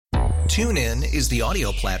TuneIn is the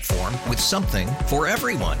audio platform with something for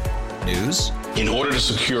everyone. News. In order to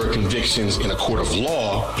secure convictions in a court of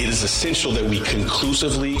law, it is essential that we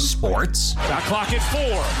conclusively. Sports. Got clock at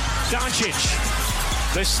 4. Doncic.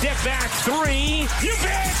 The step back 3. You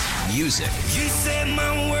bet. Music. You set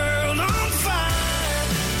my world on fire.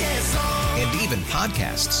 Yes, and even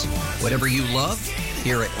podcasts. Whatever you love,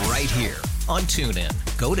 hear it right here on TuneIn.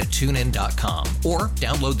 Go to TuneIn.com or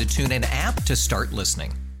download the TuneIn app to start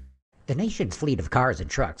listening. The nation's fleet of cars and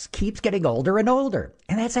trucks keeps getting older and older,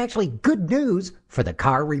 and that's actually good news for the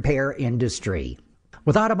car repair industry.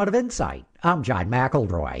 With Automotive Insight, I'm John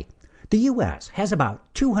McElroy. The U.S. has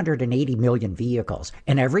about 280 million vehicles,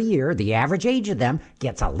 and every year the average age of them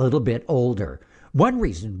gets a little bit older. One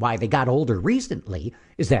reason why they got older recently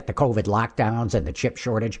is that the COVID lockdowns and the chip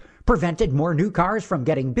shortage prevented more new cars from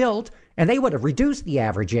getting built, and they would have reduced the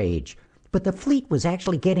average age. But the fleet was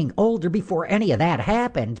actually getting older before any of that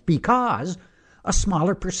happened because a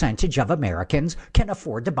smaller percentage of Americans can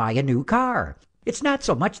afford to buy a new car. It's not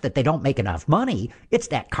so much that they don't make enough money, it's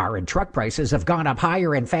that car and truck prices have gone up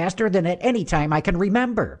higher and faster than at any time I can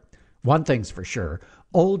remember. One thing's for sure,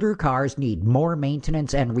 older cars need more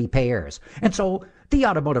maintenance and repairs. And so the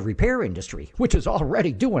automotive repair industry, which is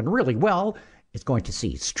already doing really well, is going to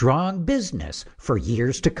see strong business for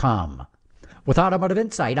years to come. With Automotive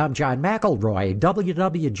Insight, I'm John McElroy,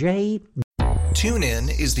 WWJ.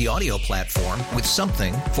 TuneIn is the audio platform with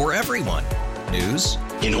something for everyone. News.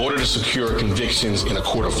 In order to secure convictions in a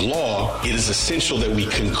court of law, it is essential that we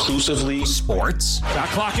conclusively. Sports. Got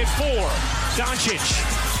clock at 4.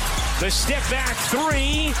 Doncic. The step back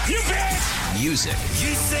 3. You bet. Music.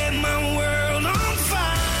 you set my world on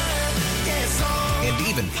fire. Yes, and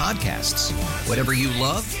even podcasts. Whatever you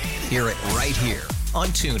love, hear it right here on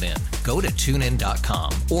TuneIn. Go to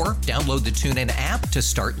TuneIn.com or download the TuneIn app to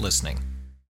start listening.